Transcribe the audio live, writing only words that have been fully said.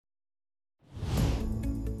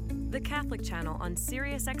The Catholic Channel on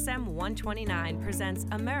SiriusXM 129 presents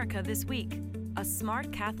America This Week, a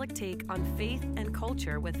smart Catholic take on faith and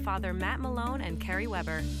culture with Father Matt Malone and Carrie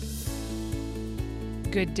Weber.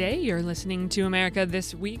 Good day. You're listening to America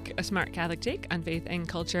This Week, a smart Catholic take on faith and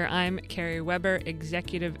culture. I'm Carrie Weber,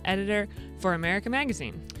 executive editor for America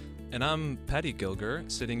Magazine. And I'm Patty Gilger,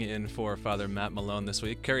 sitting in for Father Matt Malone this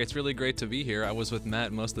week. Carrie, it's really great to be here. I was with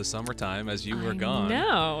Matt most of the summertime as you were gone.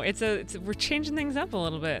 No, we're changing things up a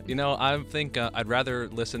little bit. You know, I think I'd rather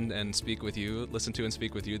listen to and speak with you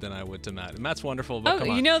than I would to Matt. Matt's wonderful, but come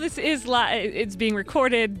on. You know, this is it's being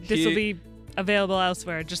recorded. This will be available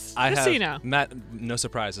elsewhere. Just so you know. Matt, no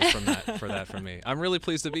surprises from that from me. I'm really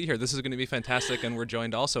pleased to be here. This is going to be fantastic, and we're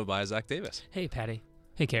joined also by Zach Davis. Hey, Patty.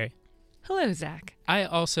 Hey, Carrie. Hello, Zach. I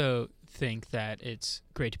also think that it's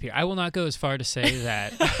great to be here. I will not go as far to say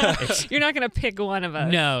that You're not going to pick one of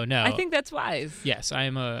us. No. I think that's wise. Yes, I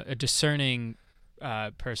am a discerning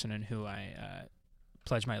person in who I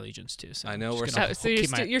pledge my allegiance to. So I know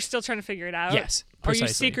you're still trying to figure it out? Yes, precisely. Or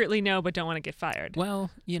you secretly know but don't want to get fired?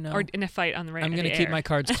 Well, you know. Or in a fight on the radio. I'm going to keep my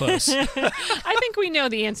cards close. I think we know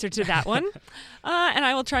the answer to that one. And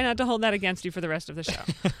I will try not to hold that against you for the rest of the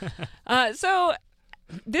show. So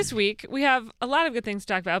this week, we have a lot of good things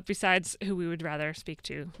to talk about besides who we would rather speak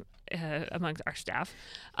to amongst our staff.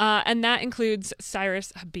 And that includes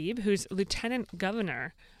Cyrus Habib, who's Lieutenant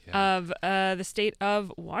Governor of the state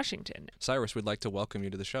of Washington. Cyrus, we'd like to welcome you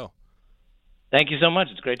to the show. Thank you so much.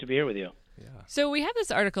 It's great to be here with you. Yeah. So we have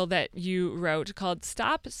this article that you wrote called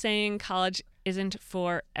Stop Saying College Isn't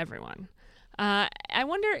for Everyone. I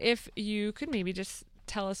wonder if you could maybe just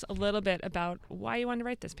tell us a little bit about why you wanted to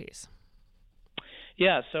write this piece.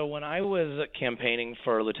 Yeah, so when I was campaigning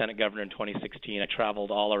for lieutenant governor in 2016, I traveled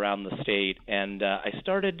all around the state, and I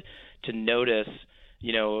started to notice,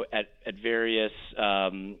 at various,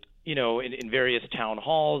 in various town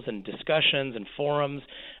halls and discussions and forums,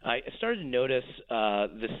 I started to notice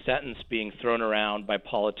this sentence being thrown around by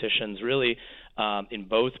politicians really in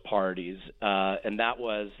both parties, and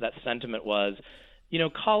that sentiment was,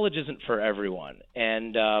 college isn't for everyone.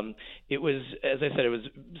 And it was, as I said, it was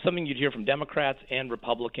something you'd hear from Democrats and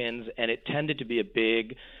Republicans, and it tended to be a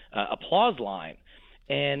big applause line.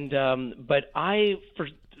 And but I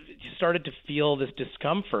started to feel this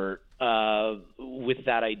discomfort with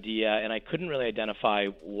that idea, and I couldn't really identify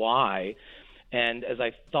why. And as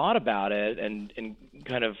I thought about it and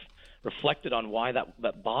kind of reflected on why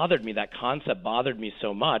that bothered me, that concept bothered me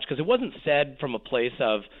so much, because it wasn't said from a place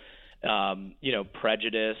of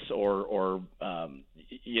prejudice or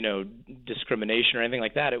discrimination or anything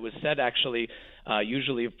like that. It was said actually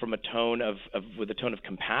usually from with a tone of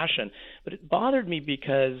compassion. But it bothered me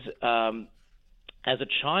because as a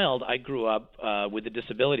child, I grew up with a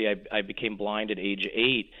disability. I became blind at age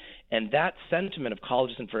 8. And that sentiment of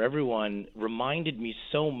college isn't for everyone reminded me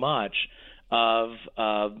so much of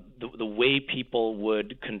the way people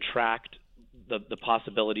would contract the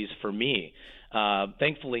possibilities for me.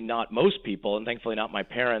 Thankfully not most people, and thankfully not my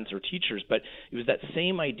parents or teachers, but it was that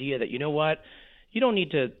same idea that, you know what, you don't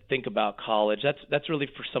need to think about college. That's really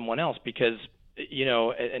for someone else, because,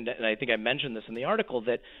 and I think I mentioned this in the article,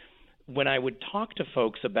 that when I would talk to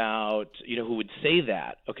folks about, who would say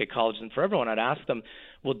that, okay, college isn't for everyone, I'd ask them,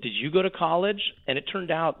 well, did you go to college? And it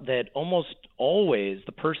turned out that almost always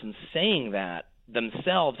the person saying that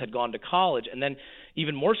themselves had gone to college. And then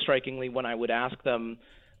even more strikingly, when I would ask them,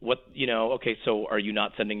 okay, so are you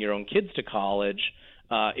not sending your own kids to college?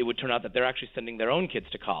 It would turn out that they're actually sending their own kids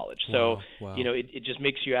to college. So, wow. It just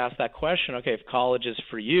makes you ask that question, okay, if college is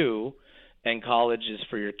for you and college is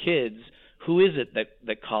for your kids, who is it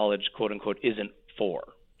that college, quote unquote, isn't for?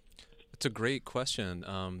 It's a great question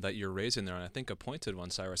that you're raising there, and I think a pointed one,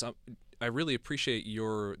 Cyrus. I really appreciate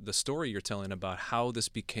the story you're telling about how this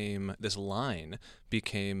line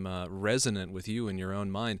became resonant with you in your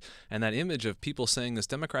own mind, and that image of people saying this,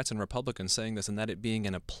 Democrats and Republicans saying this, and that it being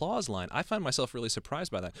an applause line. I find myself really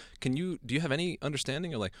surprised by that. Do you have any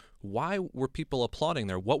understanding of why were people applauding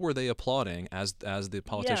there? What were they applauding as the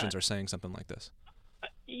politicians are saying something like this?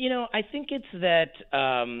 I think it's that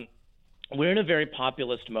we're in a very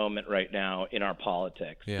populist moment right now in our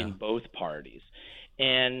politics in both parties.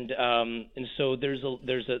 And so there's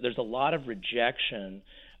a lot of rejection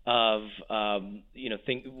of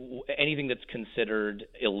anything that's considered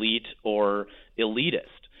elite or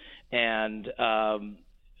elitist, and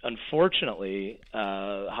unfortunately,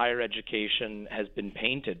 higher education has been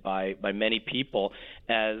painted by many people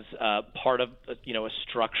as part of a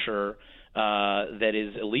structure that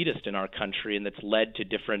is elitist in our country and that's led to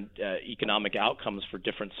different economic outcomes for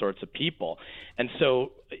different sorts of people. And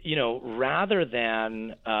so,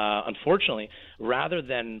 unfortunately, rather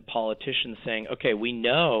than politicians saying, okay, we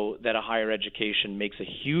know that a higher education makes a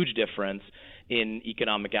huge difference in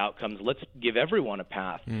economic outcomes, let's give everyone a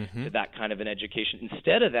path to that kind of an education.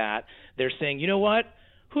 Instead of that, they're saying, you know what,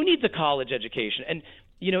 who needs a college education? And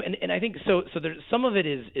I think so there's some of it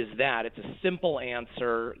is that it's a simple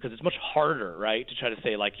answer because it's much harder, right, to try to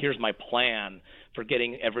say, like, here's my plan for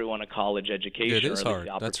getting everyone a college education. It is or hard.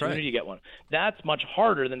 the opportunity That's right. to get one. That's much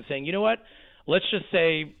harder than saying, you know what, let's just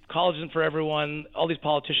say college isn't for everyone. All these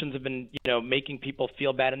politicians have been, making people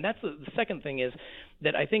feel bad. And that's the second thing is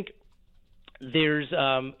that I think there's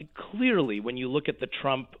clearly, when you look at the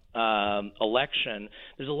Trump election,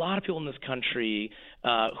 there's a lot of people in this country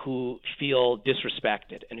who feel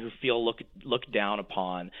disrespected and who feel looked down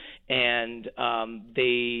upon, and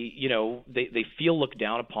they feel looked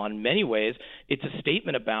down upon in many ways. It's a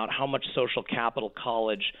statement about how much social capital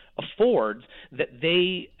college affords that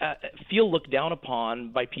they feel looked down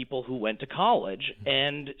upon by people who went to college,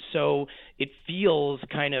 and so it feels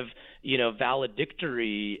kind of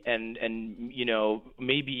valedictory and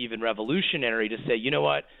maybe even revolutionary to say, you know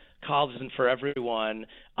what, college isn't for everyone.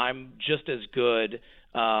 I'm just as good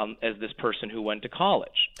as this person who went to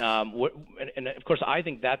college. And of course, I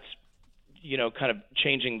think that's kind of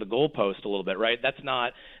changing the goalpost a little bit, right? That's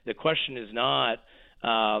not the question. Is not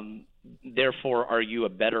therefore are you a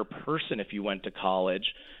better person if you went to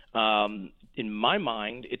college? In my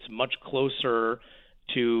mind, it's much closer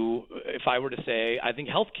to, if I were to say, I think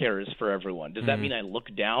healthcare is for everyone. Does that mean I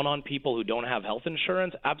look down on people who don't have health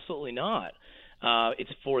insurance? Absolutely not.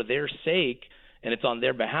 It's for their sake, and it's on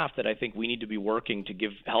their behalf that I think we need to be working to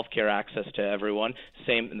give healthcare access to everyone.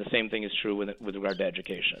 And the same thing is true with regard to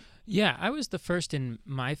education. Yeah, I was the first in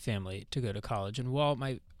my family to go to college, and while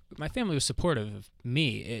my family was supportive of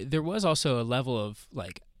me, there was also a level of,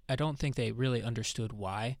 like, I don't think they really understood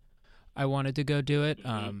why I wanted to go do it.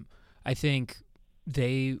 I think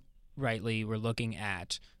they rightly were looking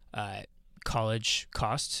at college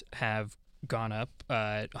costs have gone up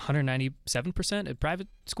 197% at private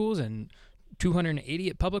schools and 280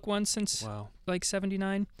 at public ones since like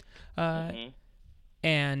 79.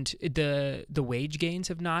 And the wage gains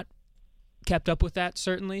have not kept up with that,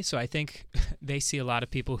 certainly. So I think they see a lot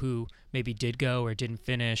of people who maybe did go or didn't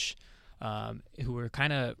finish, who were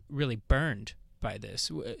kind of really burned by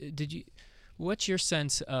this. What's your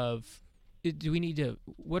sense of, what do we need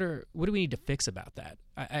to fix about that?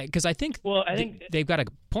 Because I think they've got a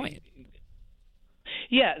point.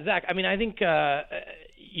 Yeah, Zach. I mean, I think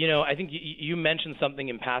I think you mentioned something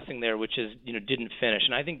in passing there, which is didn't finish,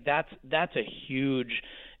 and I think that's a huge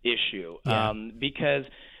issue because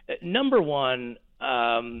number one,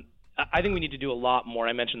 I think we need to do a lot more.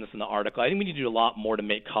 I mentioned this in the article. I think we need to do a lot more to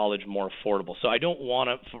make college more affordable. So I don't want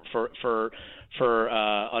to, for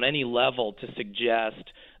on any level, to suggest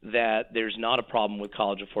that there's not a problem with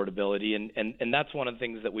college affordability, and that's one of the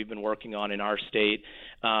things that we've been working on in our state,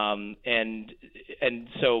 and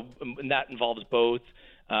that involves both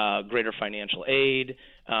greater financial aid.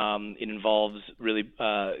 It involves really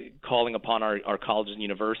calling upon our colleges and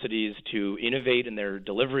universities to innovate in their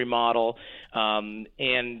delivery model, and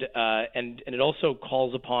it also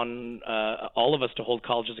calls upon all of us to hold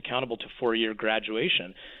colleges accountable to 4-year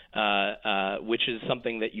graduation, which is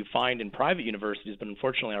something that you find in private universities, but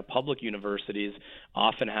unfortunately our public universities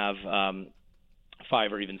often have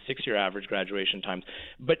 5 or even 6-year average graduation times.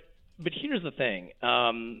 But here's the thing.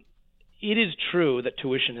 It is true that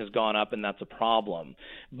tuition has gone up, and that's a problem.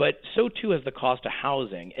 But so too has the cost of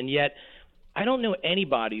housing. And yet, I don't know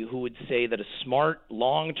anybody who would say that a smart,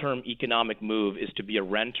 long-term economic move is to be a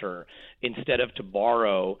renter instead of to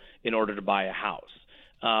borrow in order to buy a house.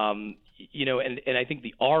 And I think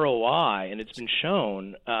the ROI, and it's been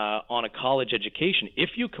shown on a college education,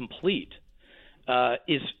 if you complete,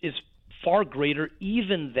 is far greater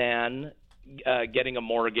even than getting a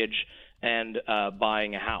mortgage and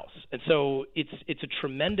buying a house. And so it's a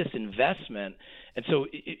tremendous investment. And so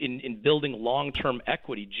in building long-term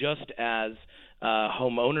equity, just as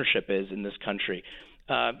home ownership is in this country.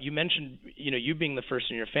 You mentioned, you being the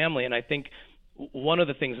first in your family, and I think one of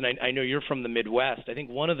the things, and I know you're from the Midwest, I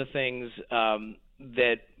think one of the things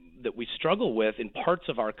that we struggle with in parts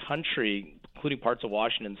of our country, including parts of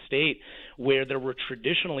Washington State, where there were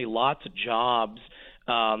traditionally lots of jobs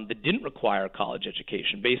that didn't require a college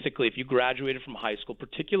education. Basically, if you graduated from high school,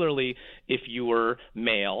 particularly if you were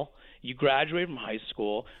male, you graduated from high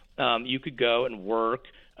school, you could go and work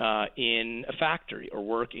in a factory or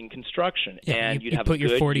work in construction, and you'd have put a good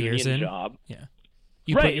your 40 union years in. job. Yeah.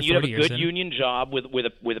 Right, you'd have a good union job with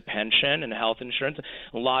a pension and health insurance,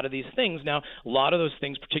 a lot of these things. Now, a lot of those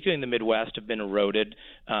things, particularly in the Midwest, have been eroded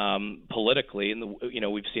politically. And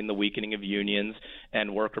we've seen the weakening of unions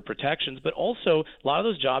and worker protections, but also a lot of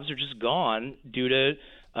those jobs are just gone due to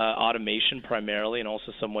automation primarily, and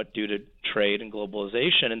also somewhat due to trade and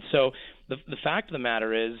globalization. And so the fact of the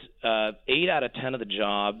matter is, 8 out of 10 of the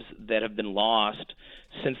jobs that have been lost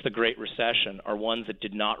since the Great Recession are ones that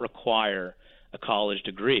did not require a college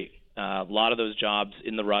degree. A lot of those jobs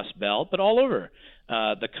in the Rust Belt, but all over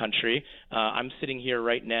the country. I'm sitting here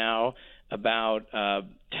right now about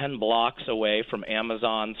 10 blocks away from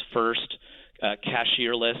Amazon's first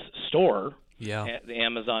cashierless store, the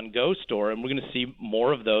Amazon Go store, and we're going to see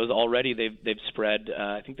more of those. Already they've spread.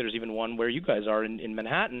 I think there's even one where you guys are in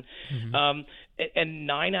Manhattan. Mm-hmm. And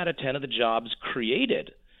 9 out of 10 of the jobs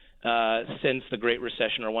created since the Great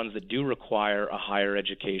Recession are ones that do require a higher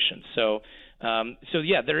education. So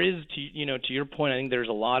yeah, there is, to your point, I think there's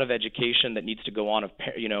a lot of education that needs to go on of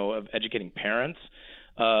educating parents,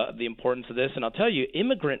 the importance of this. And I'll tell you,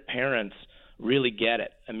 immigrant parents really get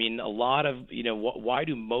it. I mean, a lot of, why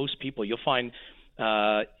do most people, you'll find,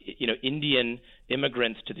 Indian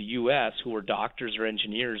immigrants to the U.S. who are doctors or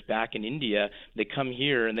engineers back in India, they come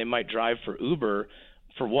here and they might drive for Uber.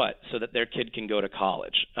 For what? So that their kid can go to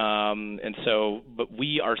college. But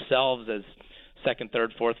we ourselves as second,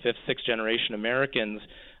 third, fourth, fifth, sixth generation Americans,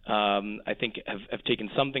 I think have taken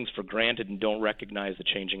some things for granted and don't recognize the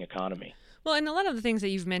changing economy. Well, and a lot of the things that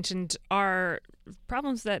you've mentioned are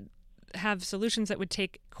problems that have solutions that would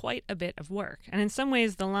take quite a bit of work. And in some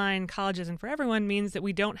ways, the line "college isn't for everyone" means that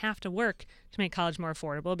we don't have to work to make college more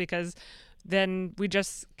affordable, because then we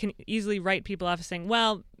just can easily write people off as saying,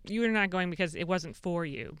 well, you are not going because it wasn't for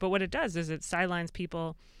you. But what it does is it sidelines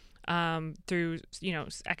people through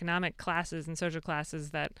economic classes and social classes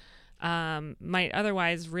that might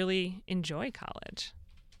otherwise really enjoy college.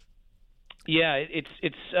 Yeah, it's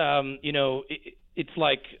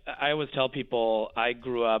like I always tell people, I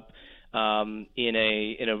grew up in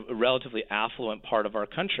a relatively affluent part of our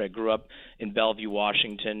country. I grew up in Bellevue,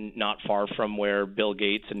 Washington, not far from where Bill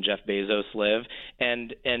Gates and Jeff Bezos live.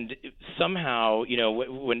 And somehow,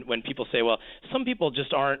 when people say, well, some people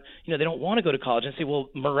just aren't, they don't want to go to college, and say, well,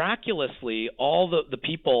 miraculously, all the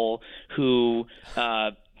people who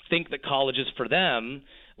think that college is for them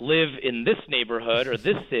live in this neighborhood or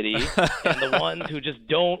this city, and the ones who just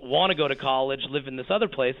don't want to go to college live in this other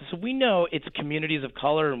place. So we know it's communities of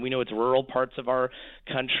color, and we know it's rural parts of our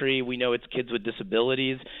country. We know it's kids with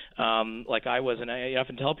disabilities, like I was. And I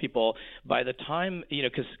often tell people, by the time,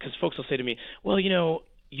 because folks will say to me, well,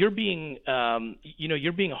 you're being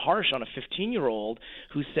harsh on a 15-year-old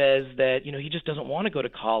who says that, he just doesn't want to go to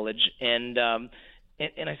college. And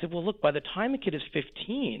I said, well, look, by the time a kid is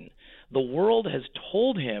 15, the world has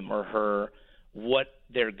told him or her what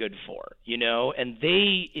they're good for, and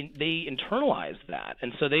they internalize that.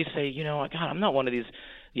 And so they say, God, I'm not one of these,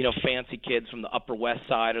 fancy kids from the Upper West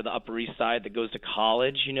Side or the Upper East Side that goes to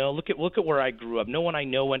college. Look at where I grew up. No one I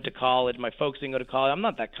know went to college. My folks didn't go to college. I'm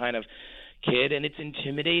not that kind of kid, and it's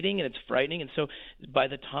intimidating and it's frightening. And so by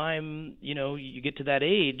the time, you get to that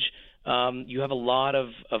age, you have a lot of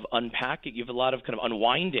unpacking. You have a lot of kind of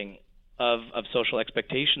unwinding of social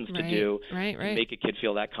expectations to do to make a kid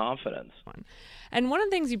feel that confidence. And one of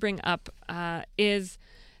the things you bring up is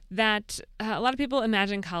that a lot of people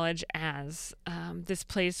imagine college as this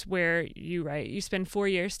place where you spend 4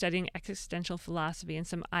 years studying existential philosophy in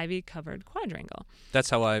some ivy-covered quadrangle.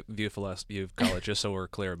 That's how I view philosophy of college, just so we're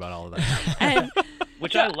clear about all of that.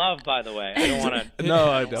 Which I love, by the way. I don't want to. No,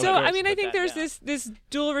 I don't. So, I think there's this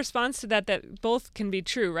dual response to that both can be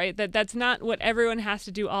true, right? That's not what everyone has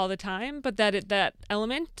to do all the time, but that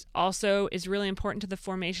element also is really important to the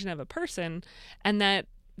formation of a person, and that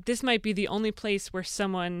this might be the only place where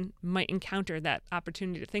someone might encounter that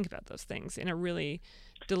opportunity to think about those things in a really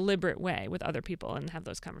deliberate way with other people and have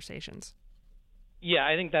those conversations. Yeah,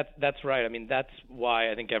 I think that's right. I mean, that's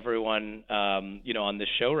why I think everyone, on this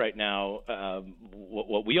show right now,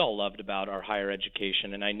 what we all loved about our higher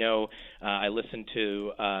education. And I know I listened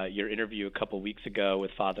to your interview a couple weeks ago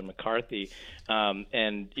with Father McCarthy,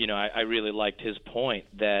 and I really liked his point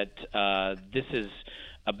that this is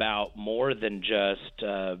about more than just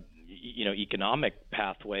economic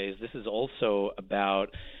pathways. This is also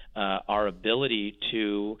about our ability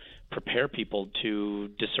to prepare people to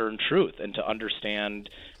discern truth and to understand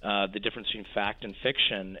the difference between fact and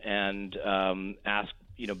fiction, and ask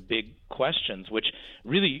big questions, which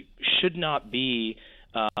really should not be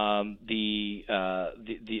the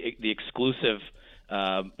exclusive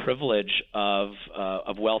privilege of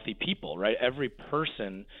wealthy people, right? Every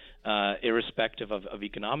person, irrespective of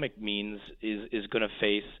economic means, is going to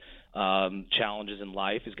face challenges in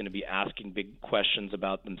life, is going to be asking big questions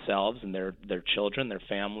about themselves and their children, their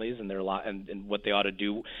families, and and what they ought to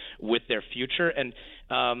do with their future. And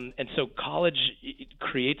so college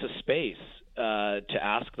creates a space to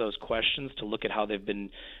ask those questions, to look at how they've been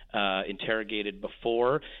interrogated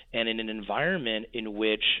before, and in an environment in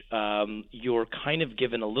which you're kind of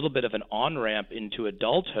given a little bit of an on-ramp into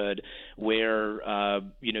adulthood, where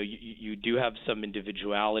you do have some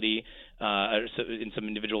individuality and some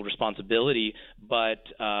individual responsibility, but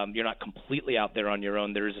you're not completely out there on your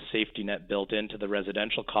own. There is a safety net built into the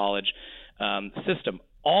residential college system.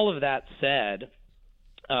 All of that said,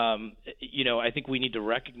 I think we need to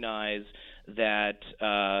recognize that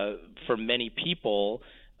for many people,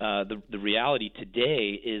 the reality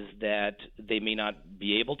today is that they may not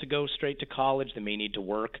be able to go straight to college. They may need to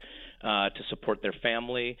work to support their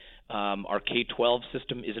family. Our K-12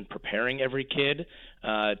 system isn't preparing every kid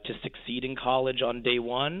to succeed in college on day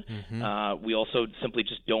one. Mm-hmm. We also simply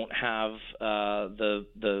just don't have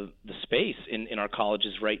the space in our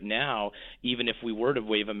colleges right now, even if we were to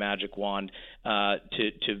wave a magic wand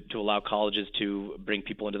to allow colleges to bring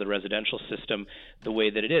people into the residential system the way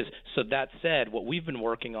that it is. So that said, what we've been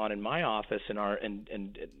working on in my office in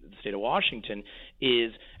the state of Washington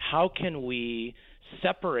is how can we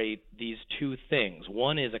separate these two things.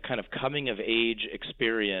 One is a kind of coming of age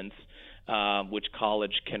experience, which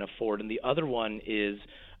college can afford, and the other one is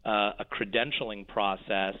a credentialing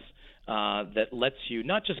process that lets you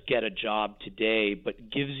not just get a job today, but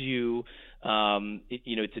gives you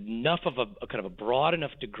it's enough of a kind of a broad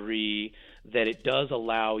enough degree that it does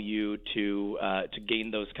allow you to gain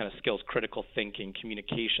those kind of skills, critical thinking,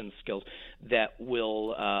 communication skills, that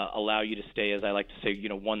will allow you to stay, as I like to say,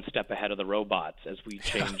 one step ahead of the robots as we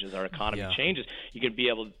change, as our economy changes. You're going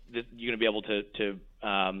to be able to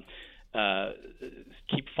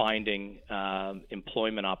keep finding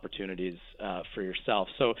employment opportunities for yourself.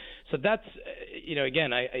 So that's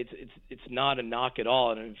again, it's not a knock at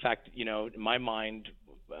all. And in fact, in my mind,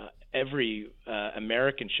 every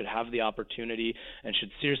American should have the opportunity and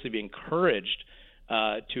should seriously be encouraged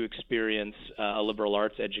to experience a liberal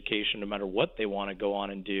arts education, no matter what they want to go on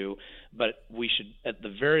and do. But we should, at the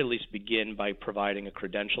very least, begin by providing a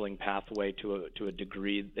credentialing pathway to a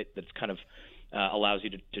degree that's kind of allows you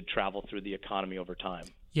to travel through the economy over time.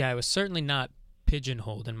 Yeah, I was certainly not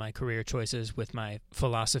pigeonholed in my career choices with my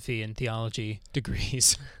philosophy and theology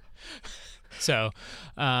degrees. So,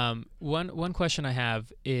 one question I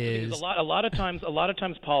have is a lot of times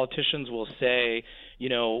politicians will say,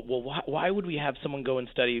 well, why would we have someone go and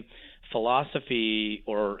study philosophy,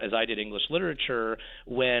 or as I did, English literature,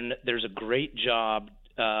 when there's a great job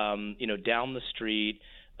down the street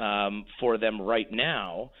for them right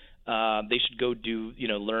now? They should go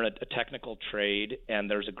learn a technical trade,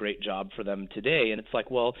 and there's a great job for them today. And it's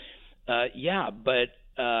like, well, but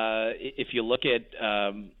if you look at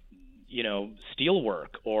steel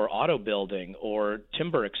work or auto building or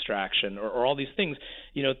timber extraction or all these things,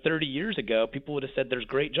 30 years ago, people would have said there's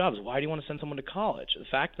great jobs. Why do you want to send someone to college? The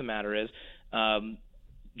fact of the matter is,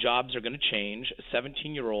 jobs are going to change. A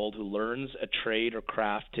 17-year-old who learns a trade or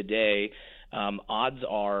craft today, odds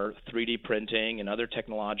are 3D printing and other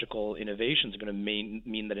technological innovations are going to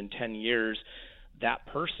mean that in 10 years, that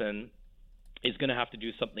person is going to have to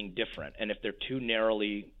do something different. And if they're too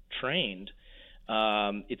narrowly trained,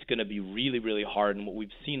 it's going to be really, really hard. And what we've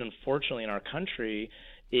seen, unfortunately, in our country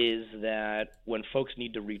is that when folks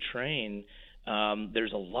need to retrain,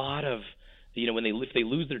 there's a lot of, if they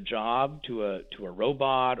lose their job to a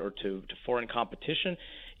robot or to foreign competition,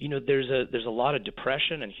 there's a lot of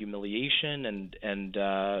depression and humiliation and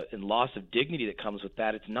loss of dignity that comes with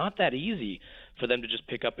that. It's not that easy for them to just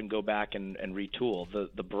pick up and go back and retool.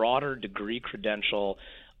 The broader degree credential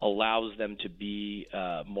allows them to be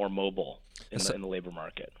more mobile in the labor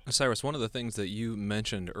market. Cyrus, one of the things that you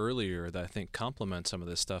mentioned earlier that I think complements some of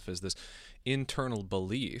this stuff is this internal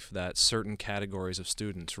belief that certain categories of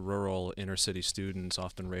students, rural, inner city students,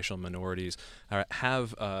 often racial minorities,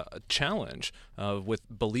 have a challenge with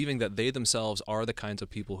believing that they themselves are the kinds of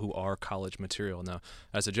people who are college material. Now,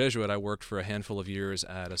 as a Jesuit, I worked for a handful of years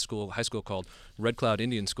at a high school called Red Cloud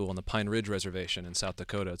Indian School on the Pine Ridge Reservation in South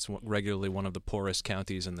Dakota. It's regularly one of the poorest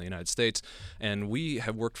counties in the United States, and we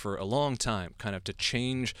have worked for a long time kind of to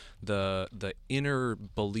change the inner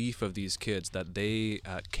belief of these kids that they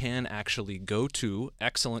can actually go to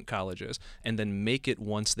excellent colleges and then make it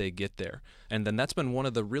once they get there. And then that's been one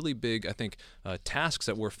of the really big, I think, tasks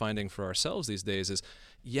that we're finding for ourselves these days is,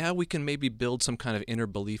 yeah, we can maybe build some kind of inner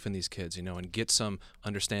belief in these kids, and get some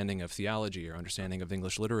understanding of theology or understanding of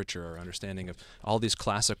English literature or understanding of all these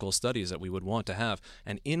classical studies that we would want to have.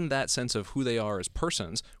 And in that sense of who they are as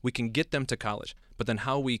persons, we can get them to college. But then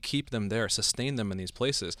how we keep them there, sustain them in these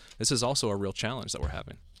places, this is also a real challenge that we're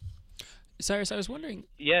having. Cyrus, I was wondering.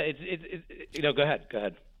 Yeah, go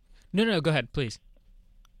ahead. No, go ahead, please.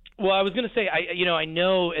 Well, I was going to say, I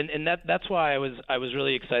know, and that's why I was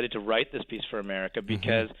really excited to write this piece for America,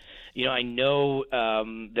 because, I know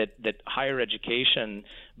that higher education,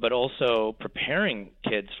 but also preparing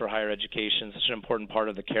kids for higher education is such an important part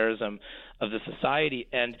of the charism of the society.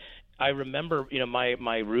 And I remember,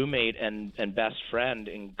 my roommate and best friend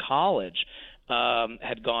in college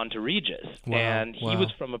had gone to Regis, and he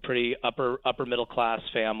was from a pretty upper middle class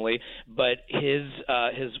family, but his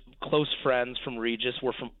close friends from Regis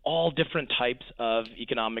were from all different types of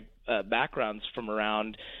economic backgrounds from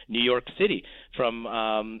around New York City,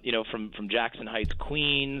 from Jackson Heights,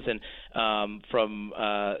 Queens, and from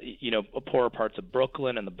poorer parts of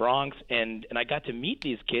Brooklyn and the Bronx, and I got to meet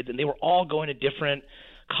these kids, and they were all going to different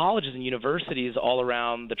colleges and universities all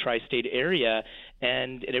around the tri-state area,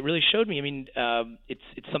 and it really showed me. I mean,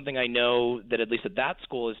 it's something I know that at least at that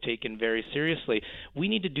school is taken very seriously. We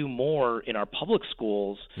need to do more in our public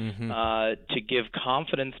schools to give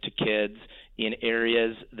confidence to kids in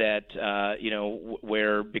areas that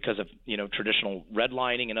where, because of traditional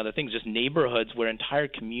redlining and other things, just neighborhoods where entire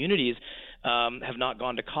communities have not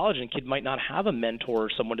gone to college, and a kid might not have a mentor or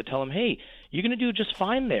someone to tell him, hey, you're going to do just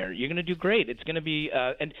fine there. You're going to do great. It's going to be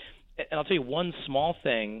and I'll tell you one small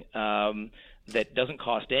thing that doesn't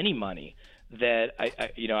cost any money that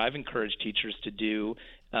I've encouraged teachers to do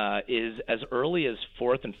is, as early as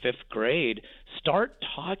 4th and 5th grade, start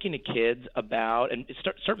talking to kids about and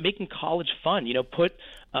start making college fun. Put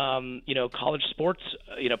college sports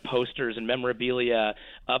posters and memorabilia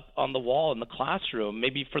up on the wall in the classroom,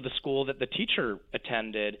 maybe for the school that the teacher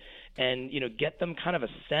attended, and get them kind of a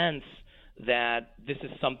sense that this is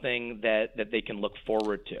something that they can look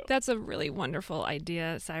forward to. That's a really wonderful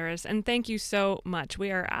idea, Cyrus, and thank you so much. We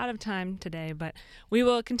are out of time today, but we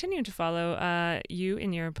will continue to follow you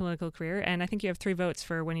in your political career, and I think you have 3 votes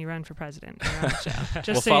for when you run for president here on the show.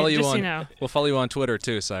 We'll follow you on Twitter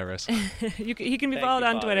too, Cyrus. He can be followed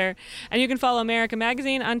on Twitter, and you can follow America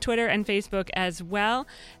Magazine on Twitter and Facebook as well.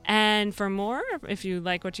 And for more, if you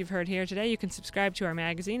like what you've heard here today, you can subscribe to our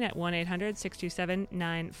magazine at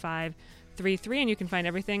 1-800-627-9533, and you can find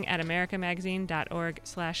everything at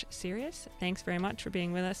americamagazine.org/Sirius. Thanks very much for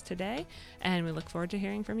being with us today, and we look forward to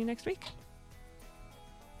hearing from you next week.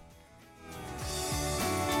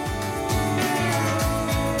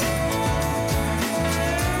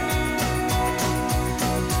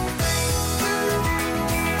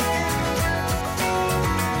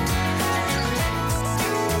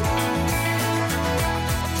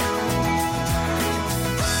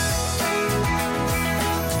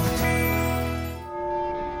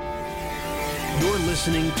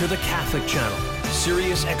 Listening to the Catholic Channel,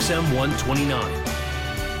 Sirius XM 129.